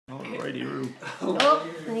Tidy room. Oh,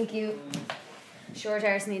 thank you. Short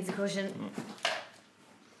arse needs a cushion.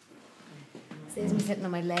 Saves me sitting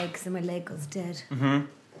on my leg, so my leg goes dead. Mm-hmm.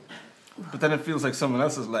 But then it feels like someone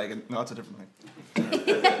else's leg, and no, it's a different leg.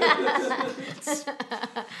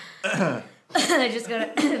 I just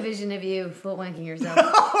got a vision of you foot wanking yourself.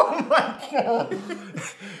 Oh my god!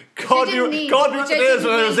 God knew the days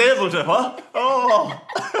when I was able to, huh? Oh!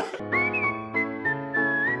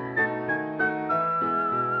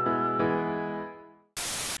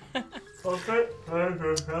 Okay,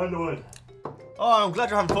 oh, I'm glad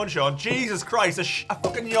you're having fun, Sean. Jesus Christ, a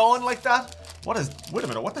fucking yawn like that? What is... Wait a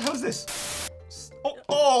minute, what the hell is this? Oh no!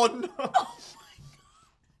 Oh my god.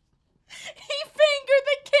 He fingered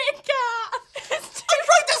the Kit Kat! I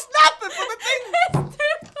tried to snap it, but the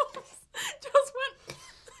thing... just went...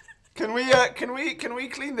 Can we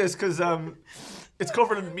clean this? Because, it's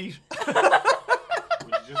covered in meat.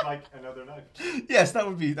 Would you just like another knife? Yes, that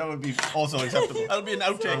would be also acceptable. That would be an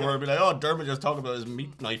outtake where I'd be like, oh, Dermot just talking about his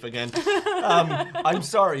meat knife again. I'm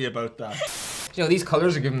sorry about that. You know, these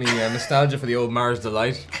colours are giving me nostalgia for the old Mars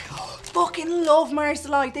Delight. Fucking love Mars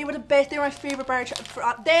Delight. They were the best. They were my favourite bar.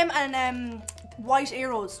 Them and White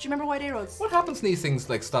Arrows. Do you remember White Arrows? What happens when these things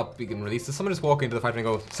like stop being released? Does someone just walk into the factory and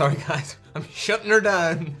go, sorry guys, I'm shutting her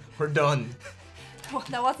down. We're done. Oh,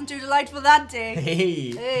 that wasn't too delightful that day.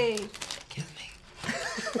 Hey. Hey. Kill me.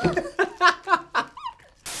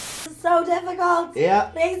 So difficult. Yeah.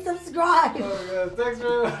 Please subscribe. Oh god, thanks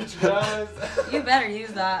very much, guys. You better use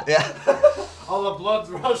that. Yeah. All the blood's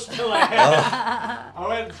rushed to my head. I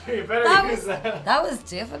went, you better use that. That was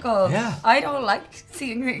difficult. Yeah. I don't like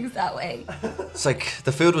seeing things that way. It's like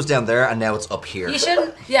the food was down there and now it's up here. You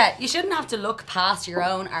shouldn't have to look past your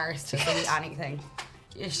own arse to see anything.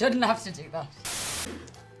 You shouldn't have to do that.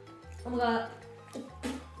 Oh my god. Oh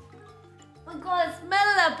my god, smell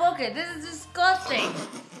of that bucket. This is disgusting.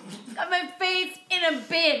 Got my face in a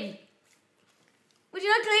bin. Would you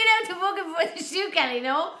not clean out the bucket before the shoe, Kelly,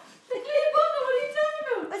 no? The clean bucket, what are you talking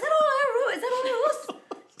about? Is that all our us?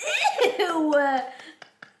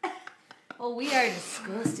 Ew. Oh, we are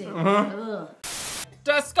disgusting. Ugh.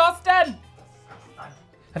 Disgusting!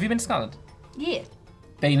 Have you been to Scotland? Yeah.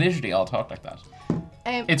 They literally all talk like that.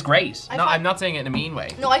 It's great. No, I'm not saying it in a mean way.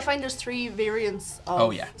 No, I find there's 3 variants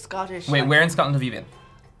of Scottish. Wait, where in Scotland have you been?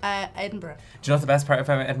 Edinburgh. Do you know what the best part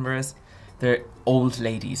about Edinburgh is? They're old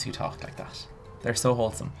ladies who talk like that. They're so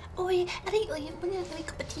wholesome. Oh, yeah. I think you want a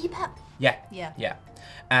cup of tea, Pat? Yeah. Yeah. Yeah.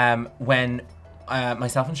 When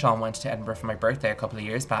myself and Sean went to Edinburgh for my birthday a couple of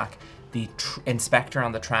years back, the inspector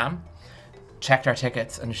on the tram checked our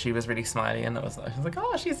tickets and she was really smiley and I was like,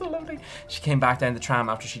 oh, she's so lovely. She came back down the tram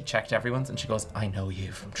after she'd checked everyone's and she goes, I know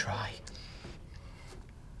you from Try.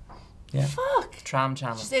 Yeah. Fuck. Tram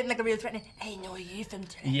channel. She said like a real threatening, I know you from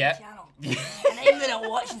Try channel. Yeah. And I'm gonna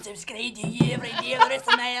watch and subscribe to you every day the rest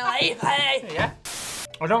of my life, hey? Yeah.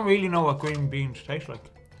 I don't really know what green beans taste like,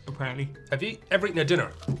 apparently. Have you ever eaten a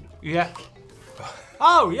dinner? Yeah.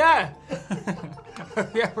 Oh, yeah!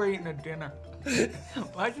 Have you ever eaten a dinner?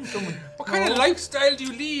 Imagine someone... What kind of lifestyle do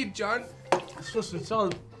you lead, John? It's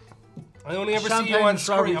all... I only ever see you on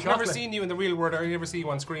screen. I've never seen you in the real world. I never see you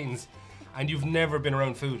on screens. And you've never been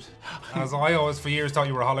around food. As I always, for years, thought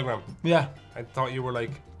you were a hologram. Yeah. I thought you were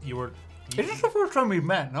like, Is this the first time we've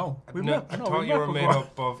met? No. I thought you were made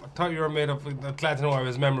up of, I'm glad to know I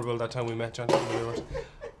was memorable that time we met, John.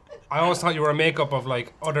 I always thought you were a makeup of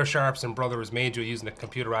like other Sharps and Brothers made you using a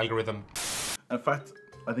computer algorithm. In fact,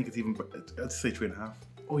 I think it's even, I'd say 3.5.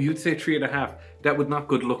 Oh, you'd say 3.5. That would not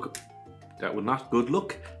good look. That would not good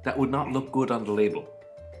look. That would not look good on the label.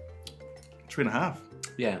 3.5?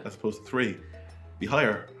 Yeah. As opposed to 3. Be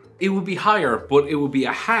higher. It would be higher, but it would be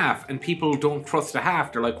a half, and people don't trust a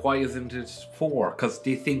half. They're like, why isn't it 4? Because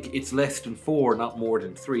they think it's less than 4, not more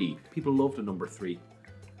than 3. People love the number 3.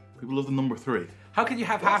 People love the number 3. How can you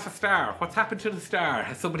have half a star? What's happened to the star?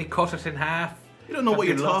 Has somebody cut it in half? You don't know what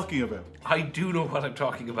you're talking about. I do know what I'm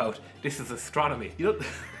talking about. This is astronomy. You don't...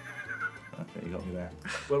 Okay, you got me there.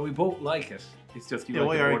 Well, we both like it. It's just you Yeah, like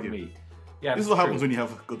why it more argue? than me. Yeah, This is what happens when you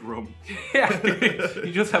have a good rum. Yeah,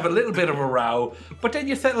 you just have a little bit of a row, but then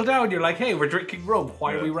you settle down. You're like, hey, we're drinking rum.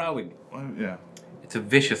 Why are we rowing? Well, yeah. It's a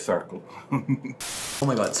vicious circle. Oh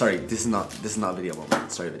my god, sorry, this is not a video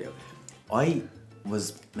moment. Sorry, video. I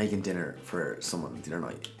was making dinner for someone the other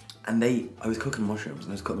night, and I was cooking mushrooms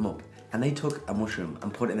and I was cutting them up, and they took a mushroom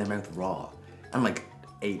and put it in their mouth raw and like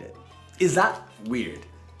ate it. Is that weird?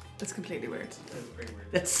 That's completely weird.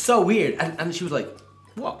 That's so weird. And she was like,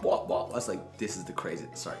 what? I was like, this is the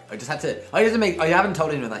craziest. Sorry, I haven't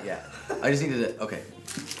told anyone that yet. I just needed it. Okay.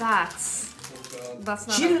 That's That's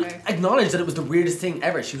not She didn't okay. acknowledge that it was the weirdest thing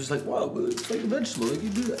ever. She was like, "Wow, well, it's like a vegetable. Like you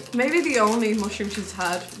do that." Maybe the only mushroom she's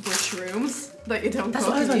had were shrooms that you don't That's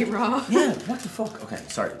cook what I was and eat like. raw. Yeah. What the fuck? Okay.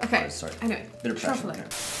 Sorry. Okay. Sorry. Anyway, Bit of pressure. shuffling. Okay.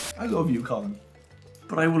 I love you, Colin.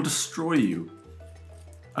 But I will destroy you.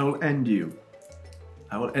 I will end you.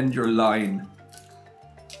 I will end your line.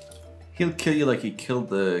 He'll kill you like he killed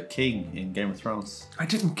the king in Game of Thrones. I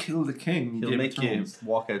didn't kill the king. He'll Game make of you Thrones.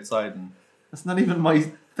 walk outside and... That's not even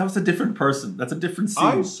my... That was a different person. That's a different scene.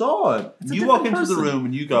 I saw it. It's a You walk different into the person. room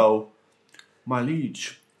and you go, "My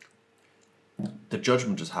liege, the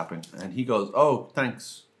judgment is happening." And he goes, "Oh,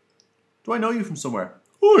 thanks. Do I know you from somewhere?"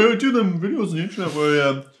 "Oh yeah, I do them videos on the internet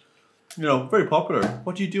where, you know, very popular."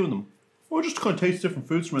 "What do you do in them?" "Oh, just kind of taste different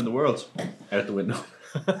foods from around the world." Out the window.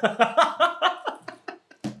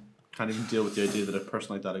 Can't even deal with the idea that a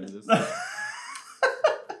person like that exists.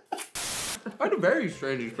 I had a very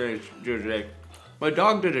strange experience the other day. My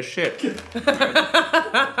dog did a shit. How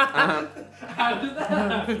did that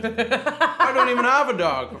happen? I don't even have a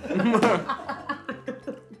dog.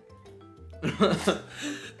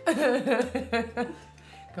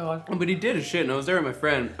 Go on. But he did a shit, and I was there with my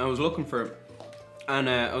friend. I was looking for him, and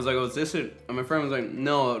I was like, "Oh, is this it?" And my friend was like,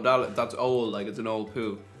 "No, that's old. Like it's an old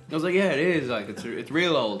poo." And I was like, "Yeah, it is. Like it's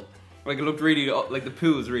real old. Like it looked really like the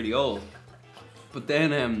poo was really old." But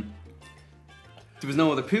then there was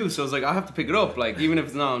no other poo, so I was like, "I have to pick it up. Like even if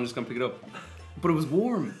it's not, I'm just gonna pick it up." But it was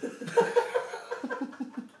warm.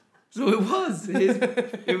 So it was.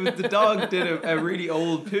 It was the dog did a really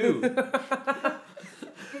old poo.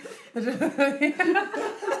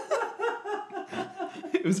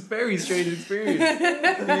 It was a very strange experience.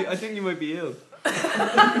 I think you might be ill.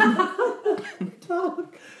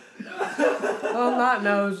 On that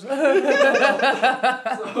note.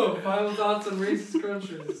 So, final thoughts on Reese's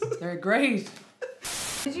Crunchers. They're great.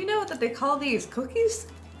 Did you know that they call these cookies?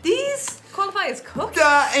 These qualify as cookies?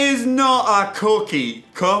 That is not a cookie.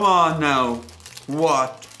 Come on now.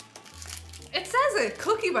 What? It says it,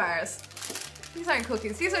 cookie bars. These aren't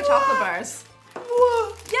cookies, these are chocolate bars.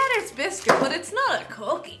 What? Yeah, there's biscuit, but it's not a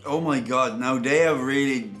cookie. Oh my god, now they have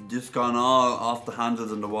really just gone all off the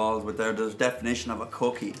handles and the walls with their definition of a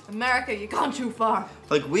cookie. America, you've gone too far.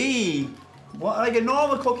 Like like a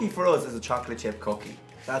normal cookie for us is a chocolate chip cookie.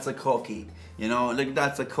 That's a cookie. You know, like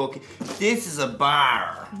that's a cookie. This is a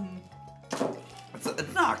bar.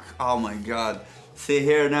 It's not, oh my god. See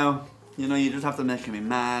here now, you know, you just have to make me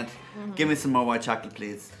mad. Give me some more white chocolate,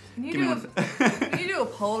 please. Can you, Give me one. can you do a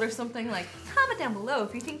poll or something like, comment down below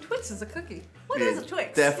if you think Twix is a cookie. What is a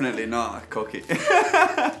Twix? Definitely not a cookie.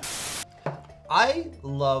 I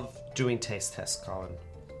love doing taste tests, Colin.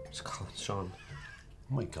 Just Colin, Sean.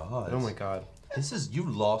 Oh my god. Oh my god.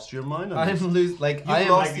 You've lost your mind on I'm this. losing, like, You've I am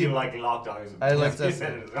lost the, the, locked eyes. I like You that.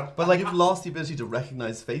 said it as well. But like, you've lost the ability to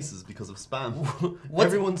recognize faces because of spam.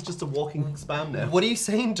 Everyone's just a walking spam now. What are you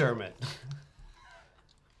saying, Dermot?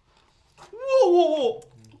 Whoa.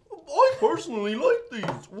 I personally like these.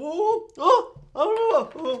 Whoa. Oh,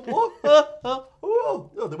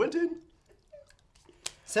 they went in.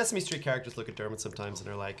 Sesame Street characters look at Dermot sometimes and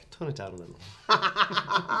are like, tone it down a little.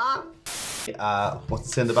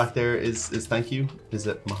 What's in the back there is thank you. Is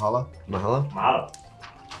it Mahala? Mahala? Mahalo.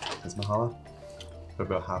 Is Mahala? We're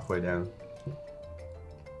about halfway down.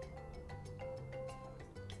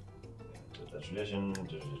 The tradition. I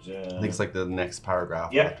think it's like the next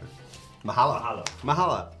paragraph. Yeah. After. Mahala. Mahalo.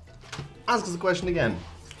 Mahala. Ask us a question again.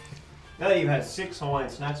 Now that you've had 6 Hawaiian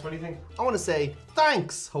snacks, what do you think? I want to say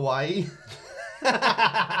thanks, Hawaii. Sorry.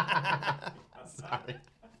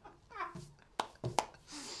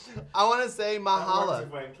 I want to say mahala.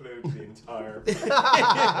 If I include the entire.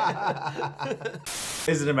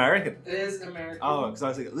 Is it American? It is American. Oh, because I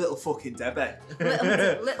was like, little fucking Debbie.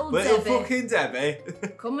 Little Debbie. fucking Debbie.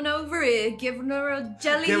 Coming over here, giving her a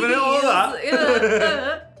jelly. Giving it all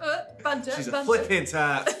that. Banter, She's a banter. flipping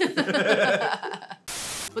tart.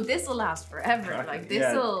 But this will last forever. Exactly, Like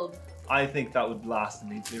this will I think that would last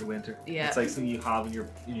into your winter. Yeah. It's like something you have in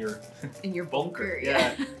your bunker.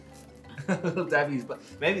 Yeah. Little Debbie's, but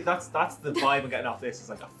maybe that's the vibe I'm getting off this. Is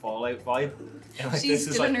like a Fallout vibe. And like, She's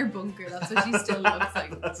this still is in like, her bunker. That's what she still looks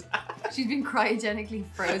like. She's been cryogenically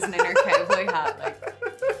frozen in her cowboy hat. Like.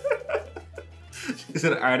 She's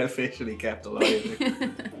artificially kept alive.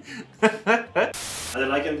 Are they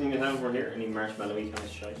like anything you have over here? Any marshmallowy kind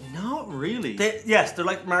of shite? Not really. Yes, they're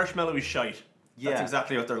like marshmallowy shite. Yeah. That's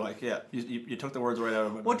exactly what they're like, yeah. You took the words right out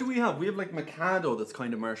of my What do we have? We have like Mikado that's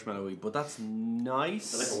kind of marshmallowy, but that's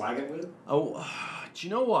nice. Is it like a wagon wheel? Oh, do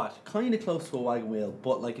you know what? Kind of close to a wagon wheel,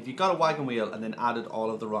 but like if you got a wagon wheel and then added all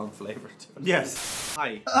of the wrong flavour to it. Yes.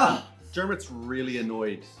 Hi. Dermot's really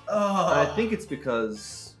annoyed. And I think it's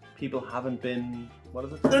because people haven't been. What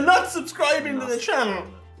is it? They're not subscribing to the channel.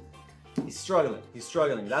 He's struggling. He's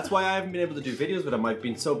struggling. That's why I haven't been able to do videos with him. I've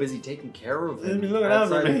been so busy taking care of him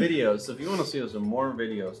outside of videos. So if you want to see us in more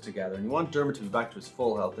videos together and you want Dermot to be back to his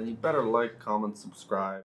full health, then you better like, comment, subscribe.